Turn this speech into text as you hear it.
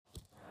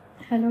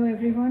Hello,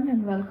 everyone,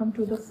 and welcome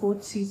to the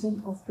fourth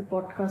season of the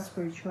podcast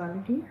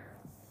Spirituality.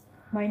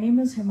 My name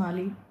is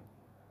Himali.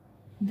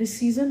 This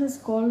season is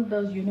called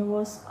The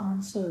Universe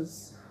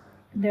Answers.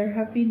 There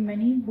have been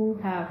many who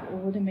have,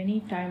 over the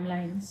many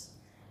timelines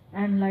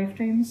and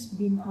lifetimes,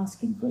 been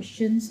asking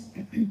questions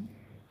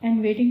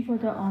and waiting for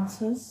the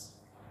answers,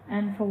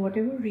 and for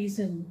whatever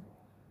reason,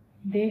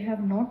 they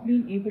have not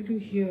been able to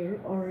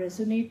hear or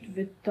resonate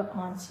with the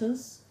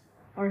answers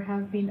or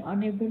have been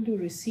unable to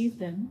receive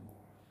them.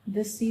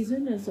 This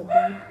season is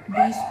about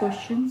these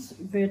questions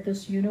where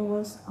this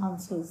universe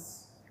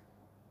answers.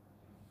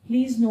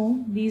 Please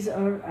know these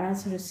are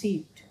as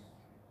received.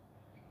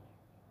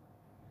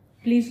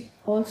 Please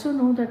also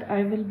know that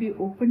I will be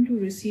open to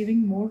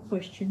receiving more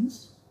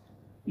questions.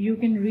 You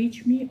can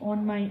reach me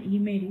on my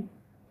email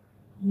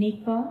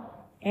Nika,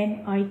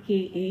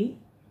 Nika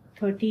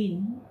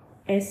 13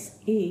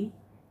 SA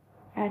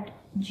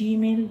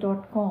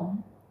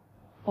 @gmail.com,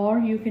 or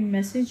you can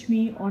message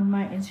me on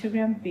my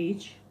Instagram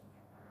page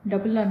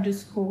 _Divine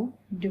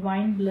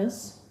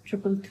Bliss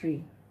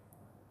 333.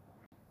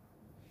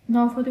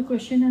 Now for the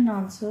question and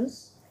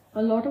answers.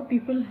 A lot of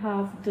people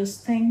have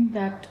this thing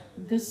that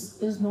this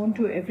is known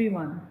to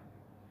everyone.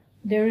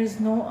 There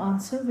is no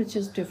answer which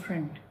is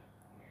different.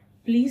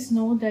 Please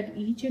know that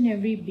each and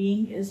every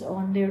being is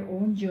on their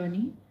own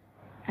journey,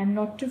 and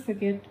not to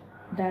forget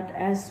that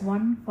as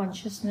one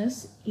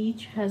consciousness,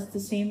 each has the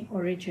same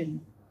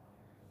origin.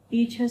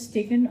 Each has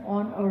taken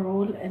on a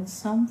role in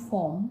some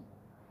form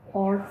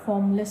or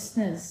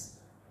formlessness,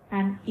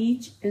 and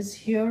each is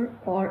here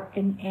or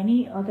in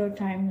any other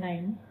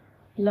timeline,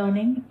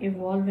 learning,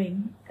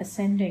 evolving,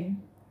 ascending,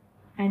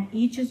 and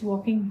each is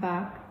walking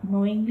back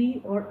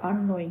knowingly or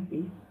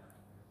unknowingly.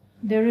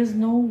 There is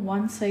no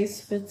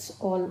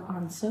one-size-fits-all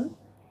answer.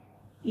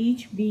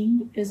 Each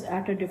being is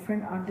at a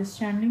different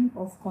understanding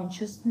of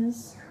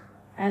consciousness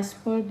as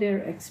per their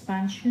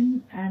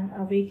expansion and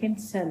awakened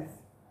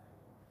self.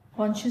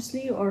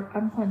 Consciously or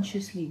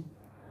unconsciously,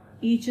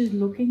 each is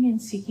looking and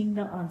seeking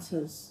the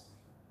answers.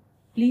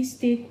 Please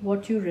take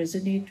what you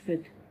resonate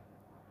with.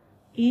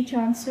 Each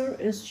answer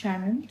is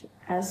channeled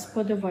as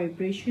per the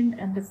vibration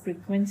and the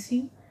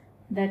frequency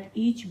that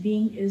each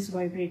being is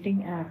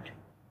vibrating at.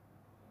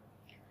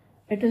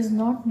 It is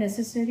not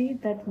necessary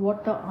that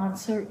what the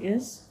answer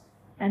is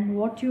and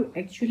what you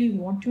actually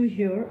want to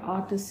hear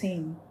are the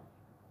same.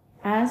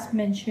 As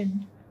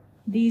mentioned,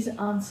 these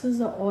answers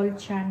are all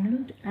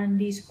channeled and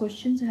these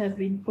questions have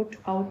been put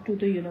out to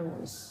the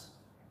universe.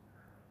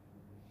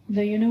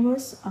 The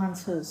universe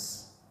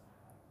answers.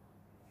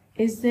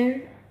 Is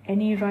there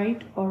any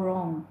right or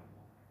wrong?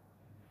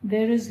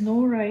 There is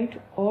no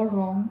right or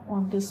wrong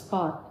on this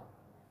path.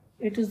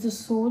 It is the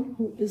soul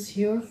who is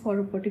here for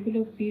a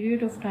particular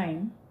period of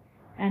time,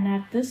 and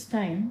at this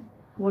time,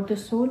 what the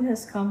soul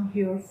has come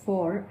here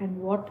for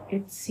and what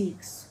it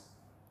seeks.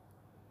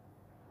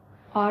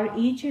 Are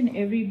each and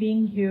every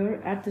being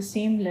here at the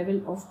same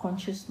level of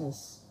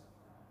consciousness?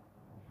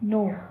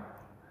 No.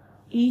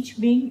 Each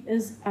being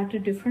is at a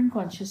different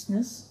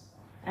consciousness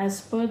as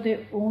per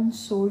their own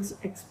soul's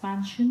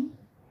expansion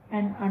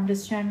and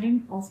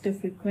understanding of the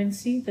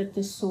frequency that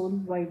the soul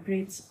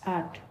vibrates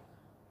at.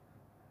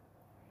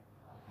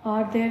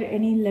 Are there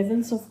any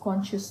levels of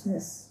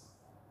consciousness?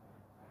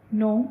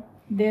 No,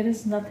 there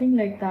is nothing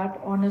like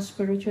that on a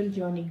spiritual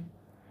journey.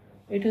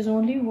 It is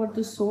only what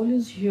the soul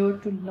is here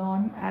to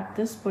learn at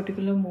this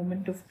particular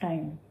moment of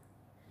time.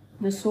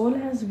 The soul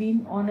has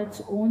been on its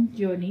own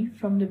journey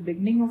from the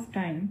beginning of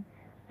time,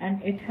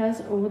 and it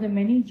has over the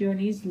many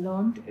journeys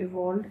learned,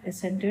 evolved,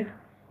 ascended,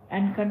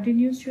 and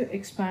continues to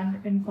expand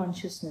in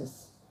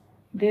consciousness.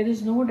 There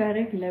is no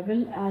direct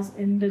level as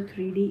in the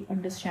 3D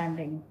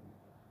understanding.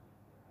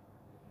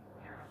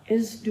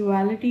 Is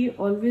duality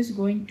always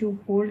going to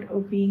hold a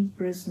being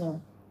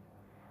prisoner?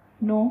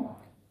 No,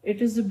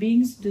 it is the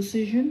being's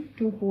decision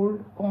to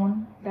hold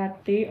on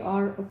that they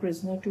are a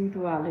prisoner to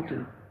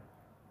duality.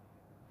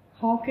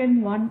 How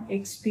can one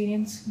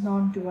experience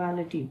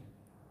non-duality?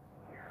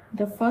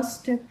 The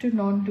first step to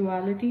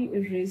non-duality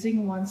is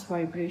raising one's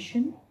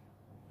vibration,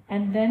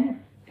 and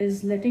then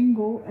is letting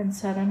go and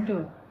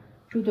surrender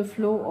to the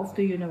flow of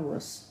the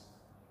universe.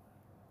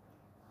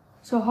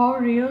 So how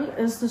real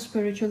is the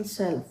spiritual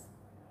self?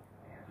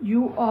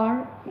 You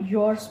are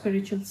your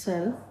spiritual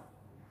self.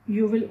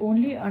 You will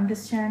only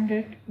understand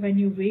it when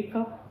you wake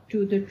up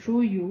to the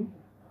true you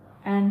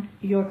and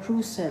your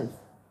true self.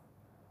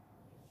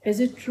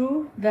 Is it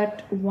true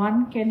that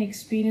one can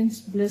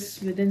experience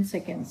bliss within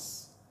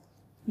seconds?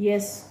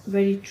 Yes,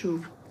 very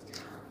true.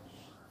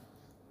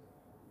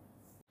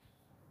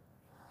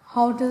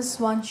 How does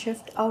one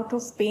shift out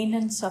of pain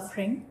and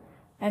suffering,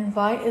 and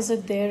why is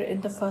it there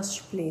in the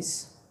first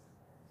place?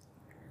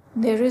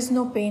 There is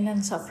no pain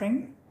and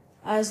suffering.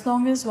 As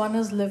long as one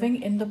is living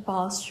in the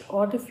past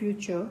or the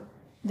future,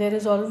 there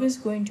is always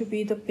going to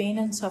be the pain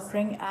and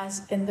suffering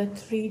as in the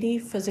 3D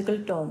physical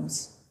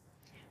terms.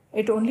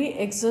 It only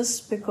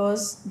exists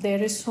because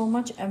there is so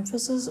much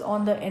emphasis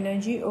on the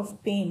energy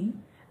of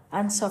pain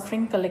and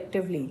suffering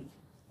collectively,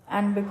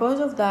 and because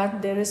of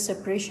that there is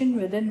separation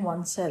within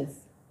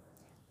oneself.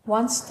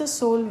 Once the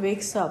soul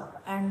wakes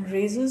up and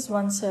raises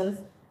oneself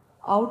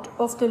out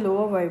of the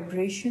lower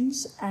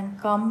vibrations and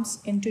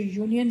comes into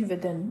union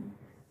within,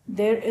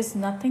 there is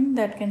nothing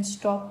that can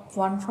stop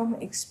one from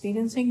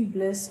experiencing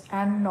bliss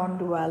and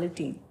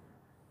non-duality.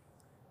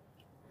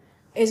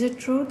 Is it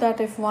true that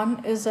if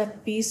one is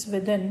at peace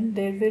within,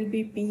 there will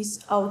be peace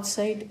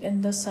outside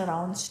in the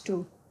surrounds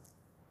too?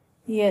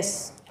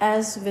 Yes,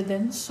 as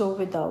within, so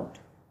without.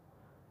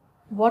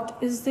 What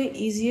is the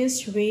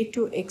easiest way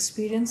to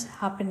experience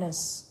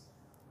happiness?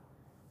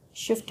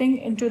 Shifting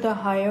into the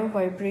higher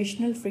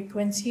vibrational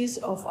frequencies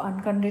of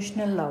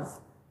unconditional love.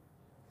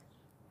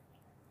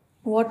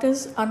 What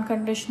is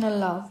unconditional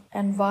love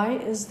and why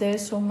is there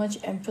so much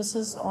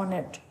emphasis on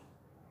it?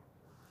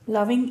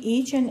 Loving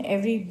each and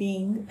every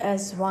being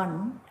as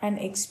one and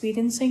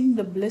experiencing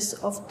the bliss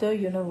of the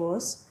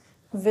universe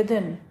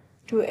within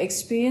to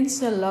experience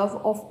the love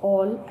of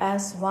all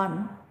as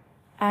one,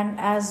 and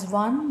as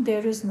one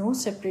there is no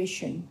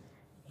separation.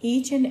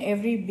 Each and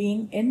every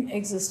being in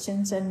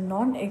existence and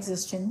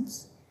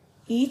non-existence,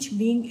 each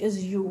being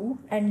is you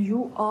and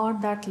you are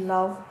that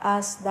love,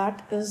 as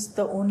that is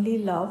the only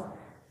love,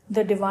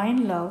 the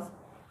divine love,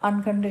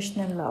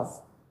 unconditional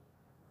love.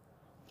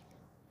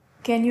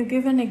 Can you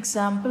give an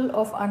example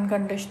of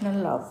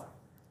unconditional love?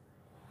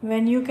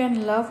 When you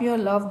can love your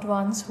loved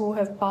ones who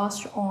have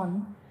passed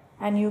on,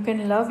 and you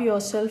can love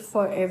yourself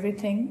for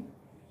everything,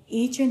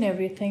 each and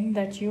everything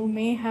that you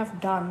may have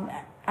done,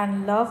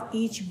 and love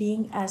each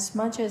being as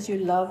much as you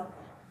love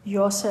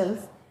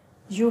yourself,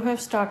 you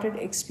have started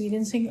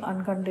experiencing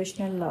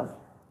unconditional love.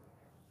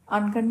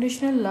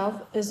 Unconditional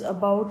love is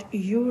about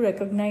you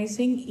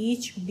recognizing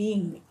each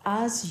being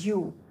as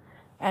you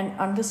and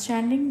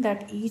understanding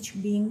that each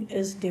being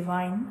is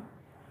divine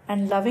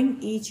and loving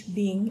each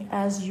being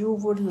as you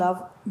would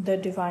love the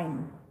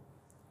divine.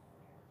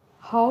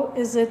 How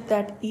is it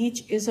that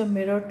each is a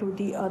mirror to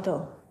the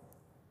other?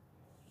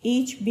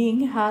 Each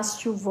being has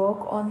to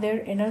work on their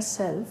inner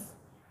self,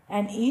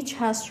 and each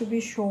has to be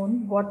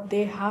shown what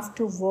they have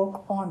to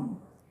work on,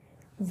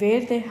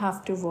 where they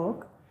have to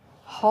work,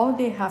 how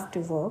they have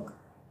to work,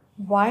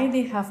 why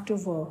they have to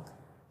work.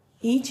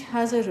 Each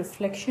has a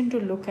reflection to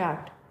look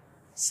at.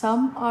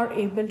 Some are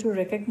able to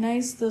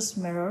recognize this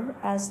mirror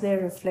as their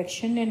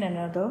reflection in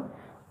another,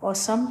 or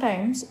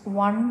sometimes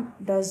one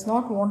does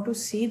not want to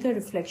see the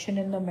reflection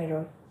in the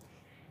mirror.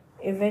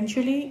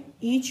 Eventually,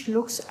 each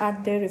looks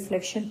at their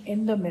reflection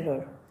in the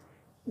mirror.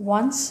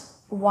 Once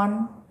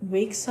one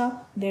wakes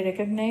up, they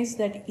recognize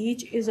that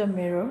each is a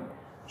mirror,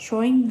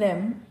 showing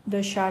them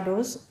the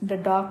shadows, the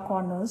dark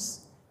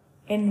corners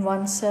in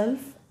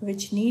oneself,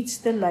 which needs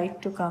the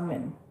light to come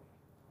in.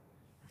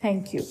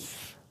 Thank you.